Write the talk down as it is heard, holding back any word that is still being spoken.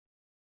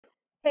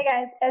Hey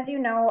guys, as you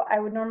know, I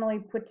would normally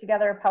put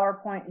together a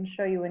PowerPoint and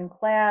show you in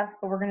class,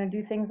 but we're going to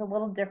do things a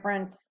little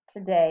different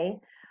today.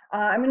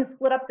 I'm going to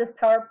split up this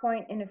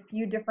PowerPoint in a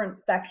few different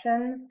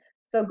sections.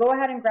 So go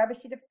ahead and grab a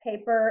sheet of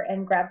paper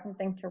and grab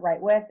something to write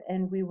with,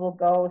 and we will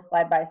go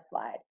slide by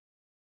slide.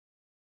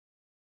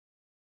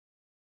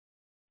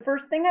 The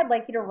first thing I'd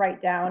like you to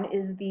write down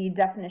is the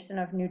definition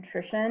of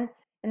nutrition,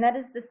 and that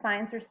is the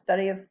science or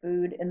study of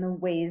food and the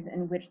ways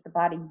in which the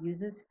body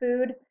uses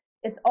food.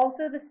 It's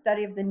also the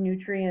study of the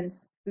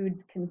nutrients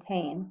foods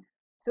contain.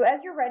 So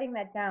as you're writing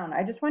that down,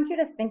 I just want you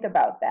to think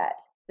about that.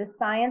 The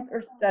science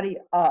or study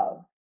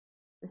of.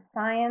 The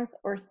science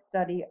or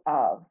study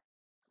of.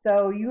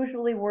 So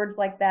usually words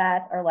like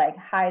that are like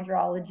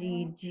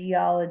hydrology,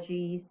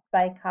 geology,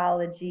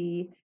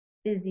 psychology,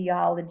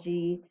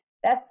 physiology.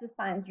 That's the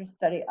science or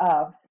study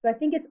of. So I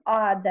think it's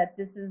odd that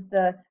this is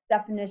the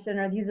definition,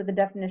 or these are the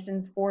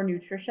definitions for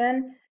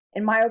nutrition.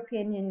 In my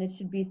opinion, it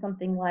should be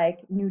something like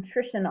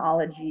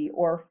nutritionology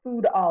or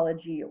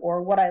foodology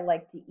or what I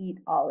like to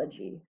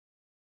eat-ology.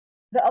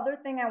 The other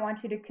thing I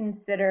want you to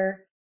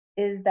consider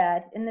is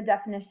that in the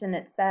definition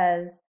it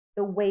says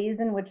the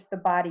ways in which the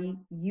body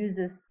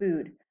uses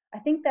food. I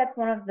think that's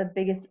one of the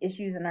biggest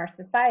issues in our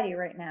society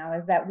right now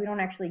is that we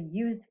don't actually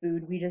use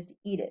food, we just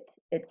eat it.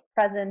 It's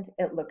present,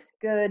 it looks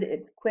good,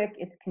 it's quick,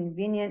 it's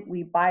convenient,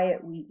 we buy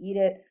it, we eat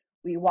it,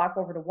 we walk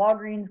over to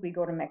Walgreens, we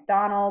go to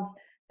McDonald's,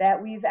 that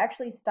we've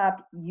actually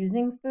stopped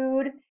using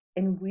food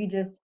and we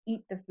just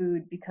eat the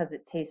food because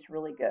it tastes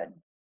really good.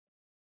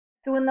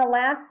 So in the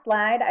last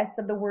slide, I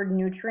said the word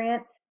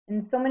nutrient,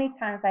 and so many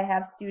times I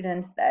have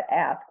students that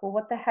ask, well,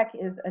 what the heck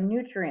is a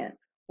nutrient?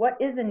 What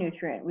is a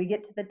nutrient? We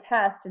get to the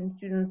test and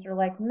students are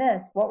like,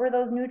 Miss, what were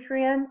those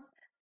nutrients?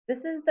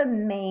 This is the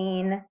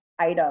main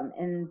item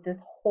in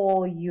this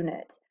whole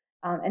unit.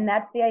 And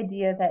that's the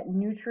idea that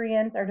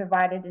nutrients are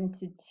divided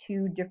into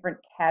two different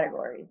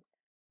categories.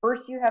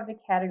 First, you have the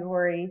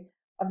category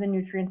of the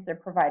nutrients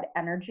that provide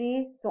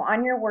energy. So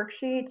on your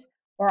worksheet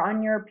or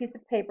on your piece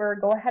of paper,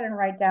 go ahead and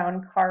write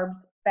down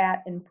carbs,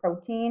 fat, and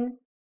protein.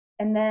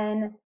 And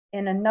then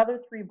in another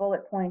 3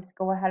 bullet points,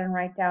 go ahead and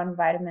write down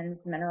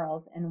vitamins,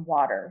 minerals, and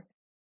water.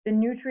 The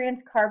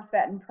nutrients, carbs,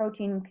 fat, and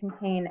protein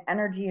contain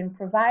energy and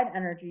provide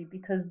energy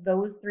because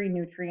those 3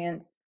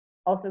 nutrients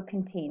also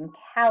contain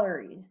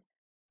calories.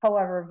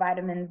 However,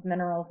 vitamins,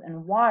 minerals,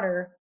 and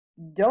water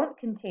don't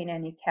contain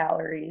any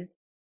calories,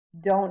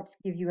 don't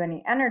give you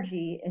any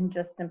energy, and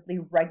just simply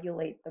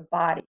regulate the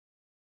body.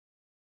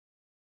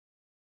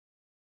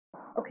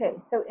 Okay,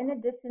 so in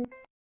addition to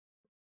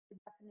the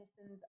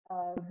definitions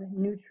of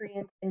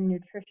nutrient and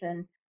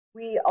nutrition,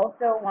 we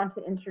also want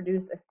to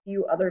introduce a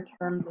few other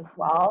terms as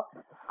well.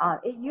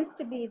 It used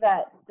to be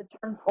that the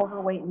terms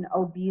overweight and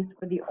obese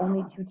were the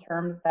only 2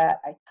 terms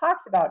that I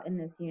talked about in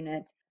this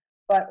unit,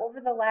 but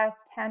over the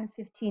last 10,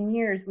 15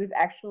 years, we've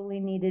actually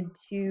needed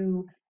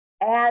to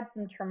add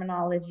some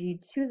terminology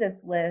to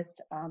this list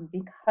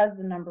because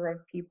the number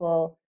of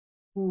people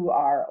who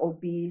are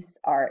obese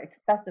are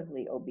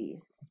excessively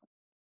obese.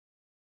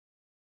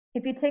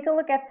 If you take a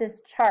look at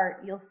this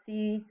chart, you'll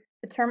see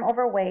the term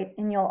overweight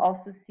and you'll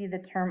also see the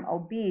term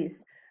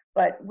obese.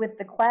 But with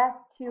the class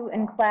 2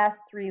 and class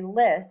 3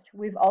 list,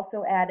 we've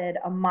also added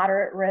a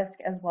moderate risk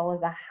as well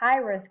as a high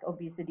risk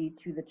obesity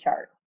to the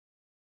chart.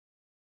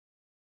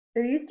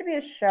 There used to be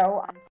a show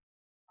on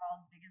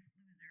called Biggest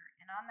Loser,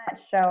 and on that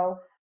show,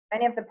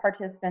 many of the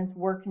participants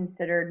were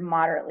considered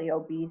moderately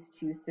obese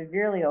to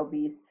severely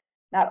obese.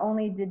 Not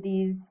only did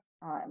these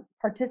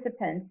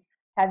participants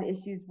have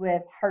issues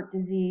with heart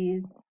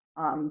disease,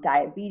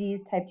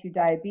 diabetes, type 2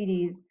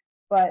 diabetes,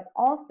 but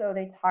also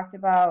they talked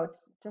about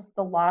just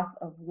the loss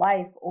of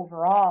life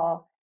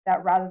overall,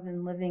 that rather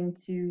than living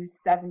to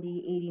 70,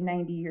 80,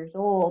 90 years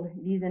old,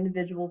 these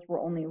individuals were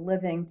only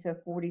living to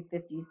 40,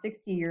 50,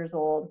 60 years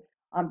old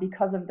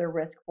because of their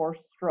risk for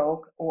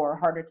stroke or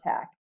heart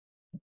attack.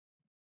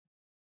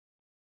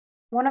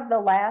 One of the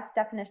last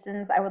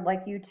definitions I would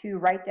like you to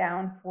write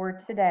down for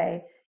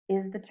today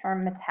is the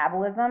term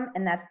metabolism,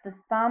 and that's the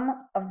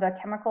sum of the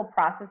chemical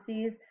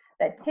processes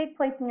that take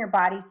place in your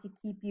body to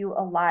keep you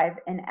alive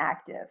and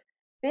active.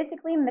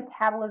 Basically,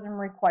 metabolism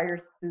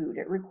requires food,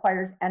 it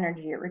requires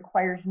energy, it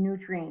requires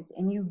nutrients,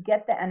 and you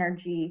get the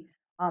energy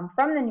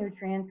from the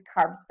nutrients,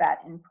 carbs, fat,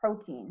 and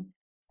protein.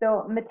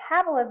 So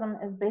metabolism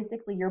is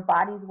basically your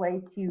body's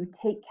way to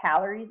take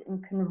calories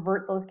and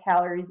convert those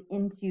calories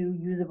into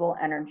usable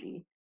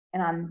energy.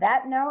 And on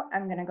that note,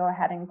 I'm going to go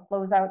ahead and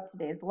close out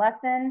today's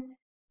lesson.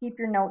 Keep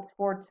your notes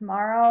for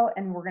tomorrow,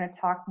 and we're going to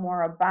talk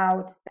more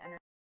about the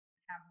energy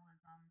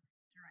metabolism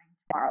during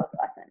tomorrow's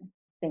lesson.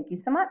 Thank you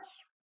so much.